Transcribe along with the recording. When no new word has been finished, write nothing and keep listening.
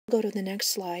Go to the next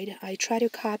slide. I try to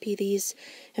copy these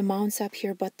amounts up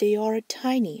here, but they are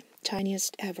tiny,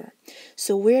 tiniest ever.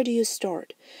 So where do you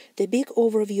start? The big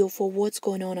overview for what's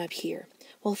going on up here.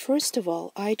 Well, first of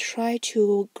all, I try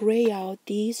to gray out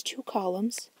these two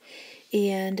columns,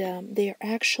 and they're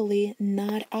actually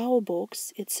not our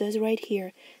books. It says right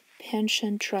here,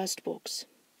 pension trust books.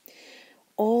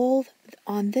 All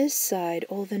on this side,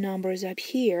 all the numbers up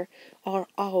here are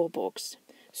our books.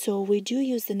 So we do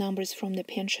use the numbers from the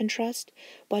pension trust,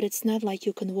 but it's not like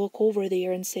you can walk over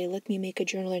there and say, let me make a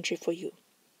journal entry for you.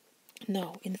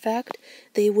 No, in fact,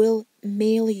 they will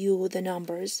mail you the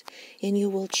numbers and you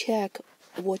will check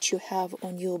what you have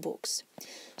on your books.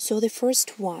 So the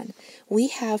first one, we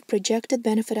have projected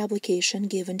benefit obligation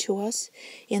given to us,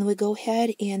 and we go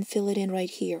ahead and fill it in right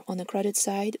here on the credit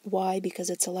side. Why? Because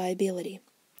it's a liability.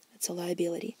 It's a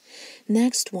liability.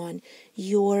 Next one,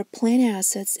 your plan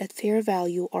assets at fair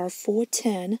value are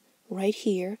 410 right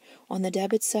here on the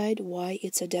debit side. Why?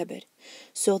 It's a debit.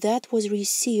 So that was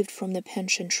received from the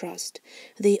pension trust.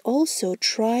 They also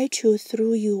try to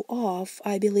throw you off.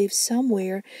 I believe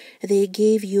somewhere they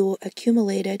gave you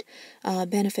accumulated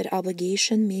benefit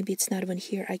obligation. Maybe it's not even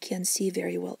here. I can't see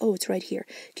very well. Oh, it's right here.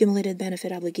 Accumulated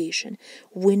benefit obligation.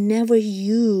 We never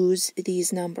use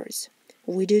these numbers.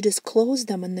 We do disclose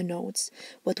them in the notes,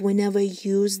 but we never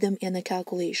use them in the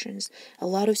calculations. A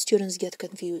lot of students get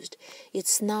confused.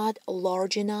 It's not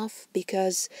large enough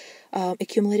because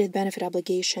accumulated benefit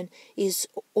obligation is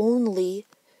only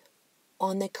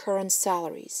on the current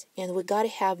salaries, and we got to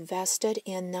have vested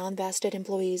and non-vested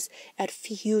employees at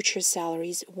future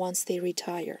salaries once they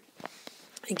retire.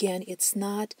 Again, it's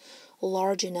not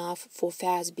large enough for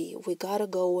FASB. We gotta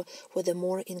go with a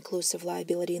more inclusive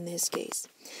liability in this case.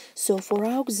 So for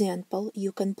our example,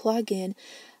 you can plug in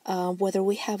whether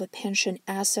we have a pension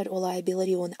asset or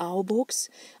liability on our books.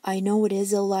 I know it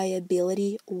is a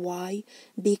liability. Why?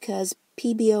 Because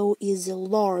PBO is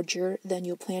larger than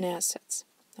your plan assets.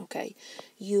 Okay,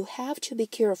 you have to be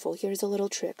careful. Here's a little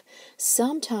trick.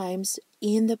 Sometimes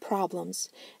in the problems,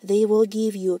 they will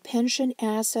give you a pension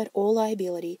asset or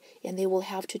liability, and they will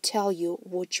have to tell you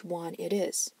which one it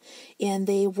is. And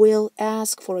they will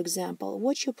ask, for example,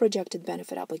 what's your projected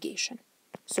benefit obligation?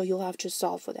 So you'll have to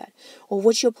solve for that. Or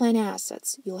what's your plan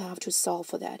assets? You'll have to solve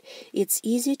for that. It's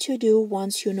easy to do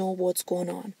once you know what's going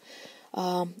on.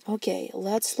 Okay,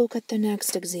 let's look at the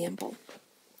next example.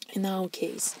 In our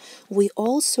case, we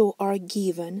also are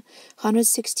given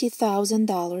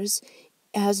 $160,000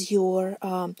 as your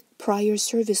prior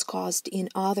service cost in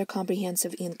other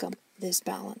comprehensive income, this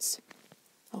balance.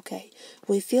 Okay,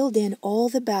 we filled in all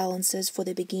the balances for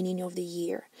the beginning of the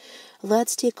year.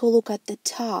 Let's take a look at the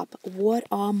top. What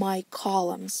are my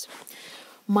columns?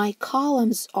 My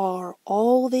columns are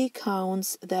all the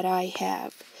accounts that I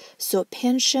have. So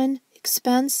pension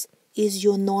expense is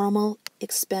your normal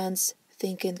expense.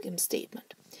 Think income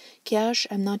statement. Cash,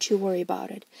 I'm not too worried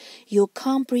about it. Your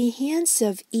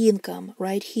comprehensive income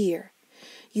right here.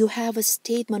 You have a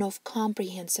statement of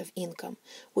comprehensive income,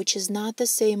 which is not the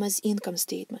same as income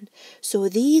statement. So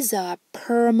these are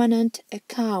permanent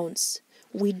accounts.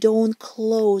 We don't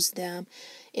close them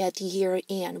at year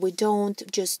end. We don't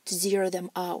just zero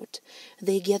them out.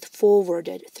 They get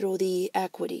forwarded through the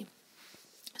equity.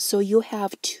 So you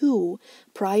have two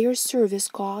prior service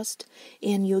cost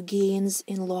and your gains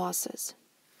and losses.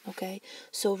 Okay,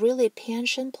 so really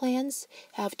pension plans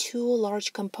have two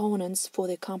large components for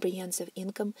the comprehensive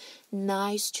income.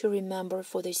 Nice to remember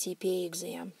for the CPA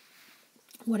exam.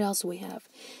 What else we have?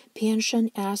 Pension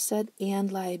asset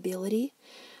and liability.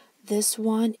 This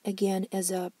one again is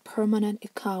a permanent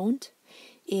account,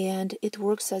 and it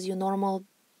works as your normal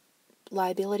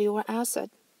liability or asset,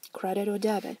 credit or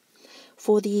debit.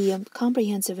 For the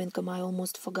comprehensive income, I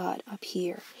almost forgot up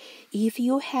here. If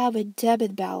you have a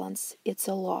debit balance, it's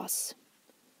a loss.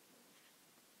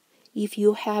 If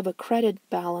you have a credit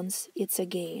balance, it's a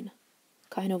gain,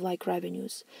 kind of like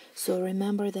revenues. So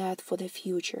remember that for the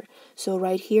future. So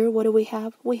right here, what do we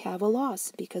have? We have a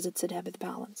loss because it's a debit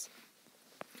balance.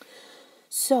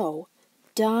 So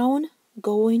down,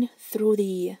 going through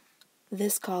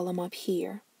this column up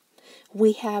here,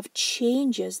 we have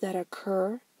changes that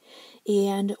occur,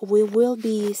 and we will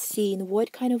be seeing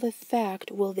what kind of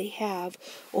effect will they have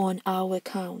on our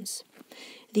accounts.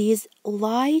 These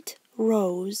light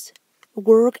rows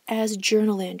work as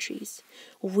journal entries.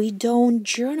 We don't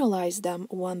journalize them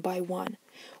one by one.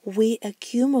 We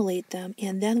accumulate them,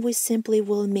 and then we simply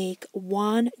will make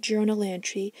one journal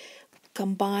entry,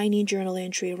 combining journal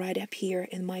entry right up here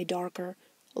in my darker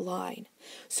line.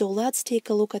 So let's take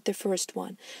a look at the first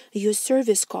one. Your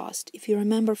service cost. If you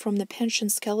remember from the pension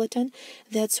skeleton,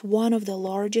 that's one of the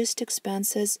largest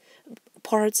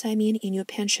parts in your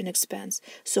pension expense.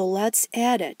 So let's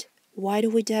add it. Why do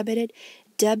we debit it?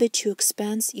 Debit to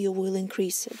expense, you will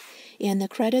increase it. And the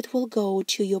credit will go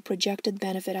to your projected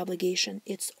benefit obligation.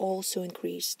 It's also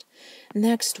increased.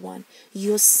 Next one,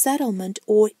 your settlement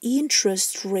or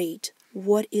interest rate.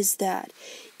 What is that?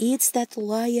 It's that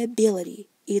liability.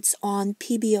 It's on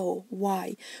PBO.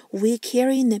 Why? We're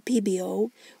carrying the PBO.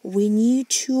 We need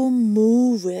to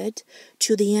move it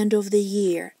to the end of the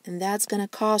year, and that's going to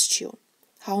cost you.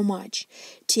 How much?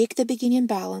 Take the beginning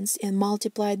balance and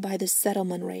multiply it by the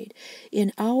settlement rate.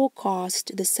 In our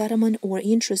cost, the settlement or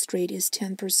interest rate is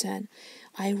 10%.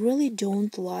 I really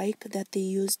don't like that they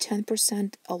use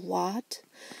 10% a lot.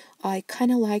 I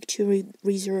kind of like to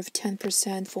reserve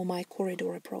 10% for my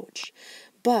corridor approach.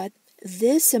 But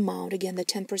this amount, again, the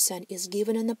 10%, is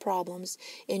given in the problems,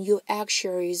 and your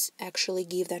actuaries actually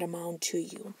give that amount to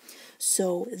you.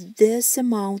 So this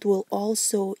amount will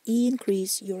also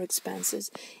increase your expenses,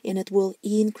 and it will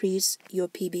increase your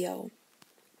PBO.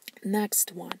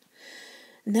 Next one.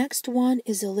 Next one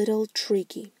is a little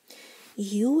tricky.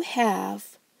 You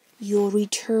have your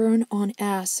return on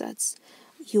assets.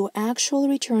 Your actual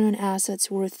return on assets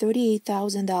were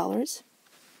 $38,000.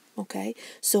 Okay,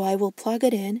 so I will plug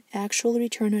it in. Actual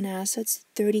return on assets,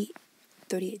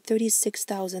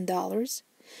 $36,000.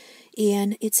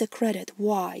 And it's a credit.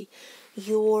 Why?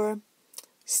 Your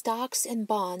stocks and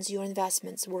bonds, your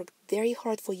investments, work very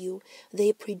hard for you.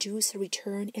 They produce a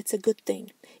return. It's a good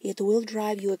thing. It will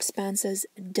drive your expenses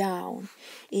down.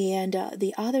 And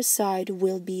the other side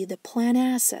will be the plan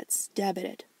assets,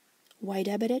 debited. Why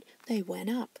debited? They went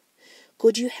up.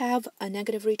 Could you have a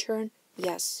negative return?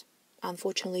 Yes.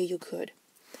 Unfortunately, you could.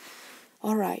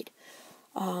 All right.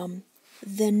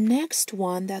 The next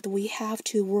one that we have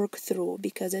to work through,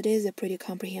 because it is a pretty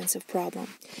comprehensive problem,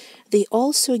 they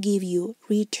also give you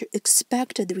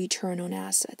expected return on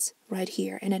assets right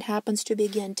here. And it happens to be,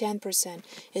 again, 10%.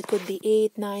 It could be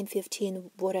 8, 9,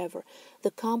 15, whatever. The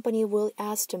company will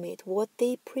estimate what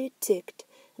they predict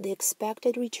the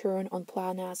expected return on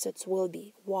plan assets will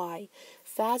be. Why?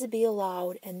 FASB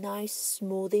allowed a nice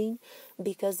smoothing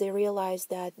because they realized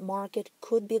that market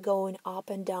could be going up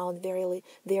and down very,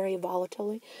 very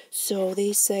volatilely. So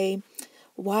they say,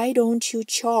 why don't you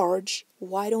charge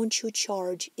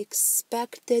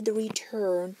expected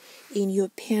return in your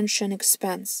pension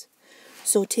expense?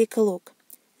 So take a look.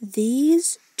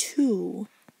 These two,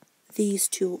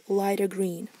 lighter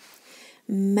green,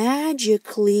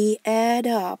 magically add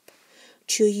up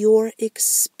to your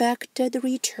expected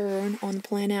return on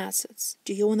plan assets.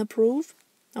 Do you want to prove?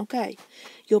 Okay.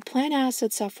 Your plan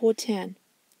assets are 410.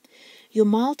 You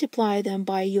multiply them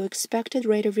by your expected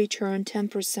rate of return,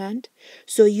 10%.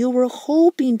 So you were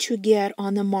hoping to get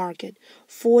on the market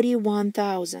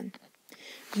 41,000.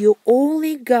 You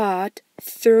only got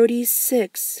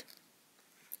 36.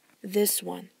 This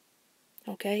one.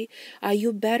 Okay? Are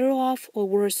you better off or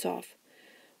worse off?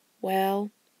 Well,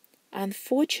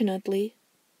 unfortunately,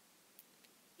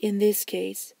 in this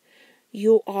case,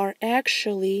 you are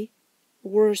actually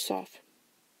worse off.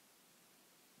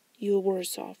 You're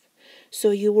worse off.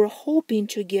 So you were hoping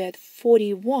to get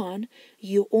 41,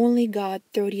 you only got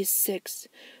 36.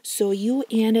 So you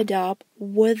ended up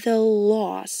with a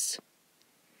loss.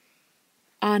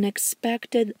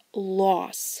 Unexpected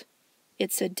loss.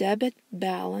 It's a debit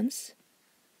balance.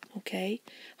 Okay,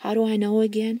 how do I know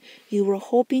again? You were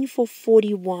hoping for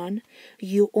 41.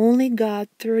 You only got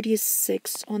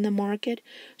 36 on the market.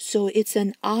 So it's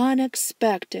an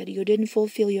unexpected, you didn't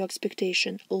fulfill your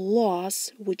expectation,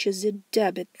 loss, which is a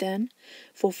debit then,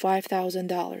 for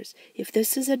 $5,000. If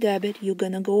this is a debit, you're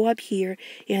going to go up here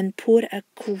and put a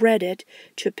credit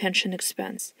to pension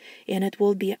expense. And it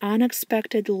will be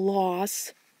unexpected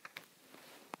loss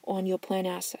on your plan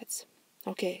assets.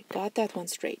 Okay, got that one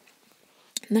straight.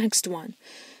 Next one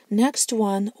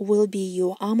will be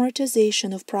your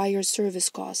amortization of prior service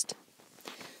cost.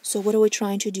 So what are we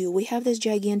trying to do? We have this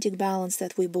gigantic balance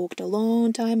that we booked a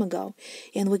long time ago,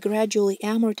 and we gradually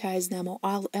amortize them or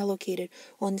allocate it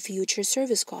on future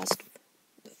service cost,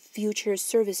 future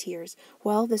service years.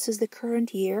 Well, this is the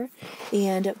current year,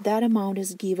 and that amount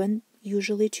is given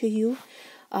usually to you.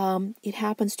 It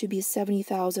happens to be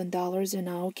 $70,000 in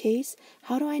our case.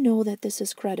 How do I know that this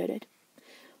is credited?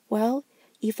 Well,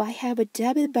 if I have a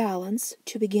debit balance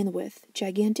to begin with,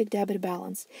 gigantic debit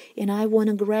balance, and I want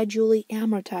to gradually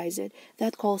amortize it,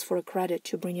 that calls for a credit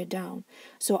to bring it down.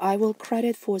 So I will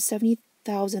credit for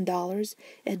 $70,000.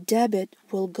 A debit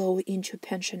will go into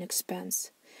pension expense.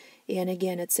 And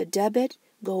again, it's a debit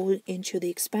go into the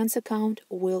expense account,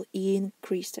 will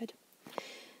increase it.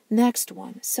 Next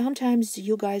one, sometimes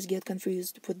you guys get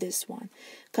confused with this one.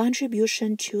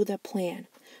 Contribution to the plan.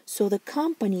 So the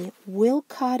company will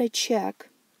cut a check,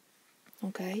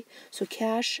 okay? So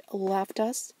cash left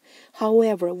us.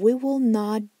 However, we will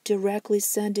not directly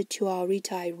send it to our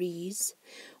retirees.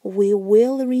 We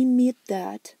will remit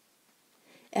that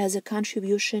as a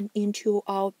contribution into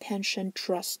our pension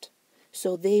trust.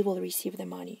 So they will receive the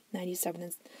money,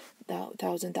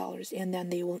 $97,000, and then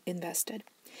they will invest it.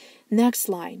 Next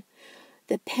line,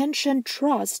 the pension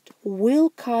trust will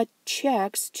cut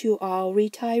checks to our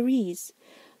retirees.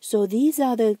 So these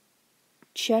are the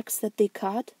checks that they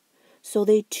cut. So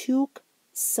they took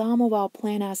some of our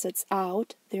plan assets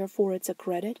out, therefore it's a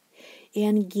credit,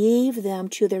 and gave them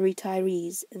to the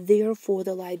retirees. Therefore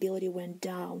the liability went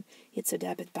down. It's a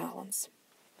debit balance.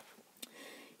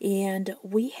 And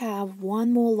we have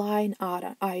one more line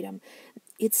item.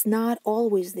 It's not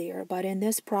always there, but in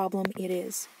this problem it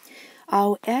is.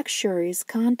 Our actuaries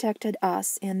contacted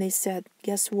us and they said,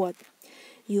 guess what?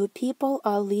 You people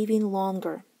are living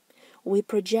longer. We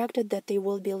projected that they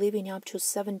will be living up to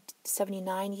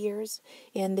 79 years,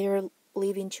 and they're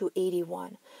living to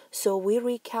 81. So we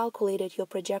recalculated your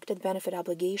projected benefit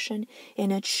obligation,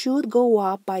 and it should go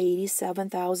up by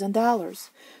 $87,000.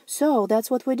 So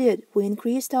that's what we did. We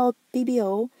increased our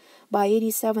PBO by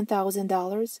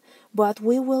 $87,000, but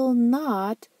we will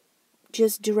not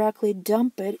just directly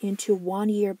dump it into 1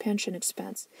 year pension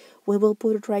expense. We will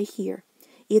put it right here.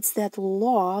 It's that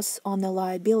loss on the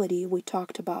liability we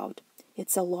talked about.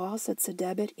 It's a loss, it's a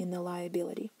debit in the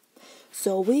liability.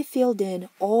 So we filled in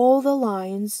all the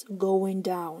lines going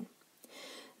down.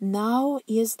 Now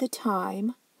is the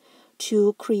time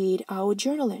to create our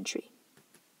journal entry.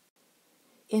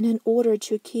 And in order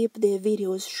to keep the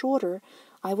videos shorter,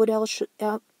 I would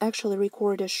actually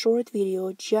record a short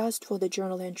video just for the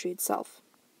journal entry itself.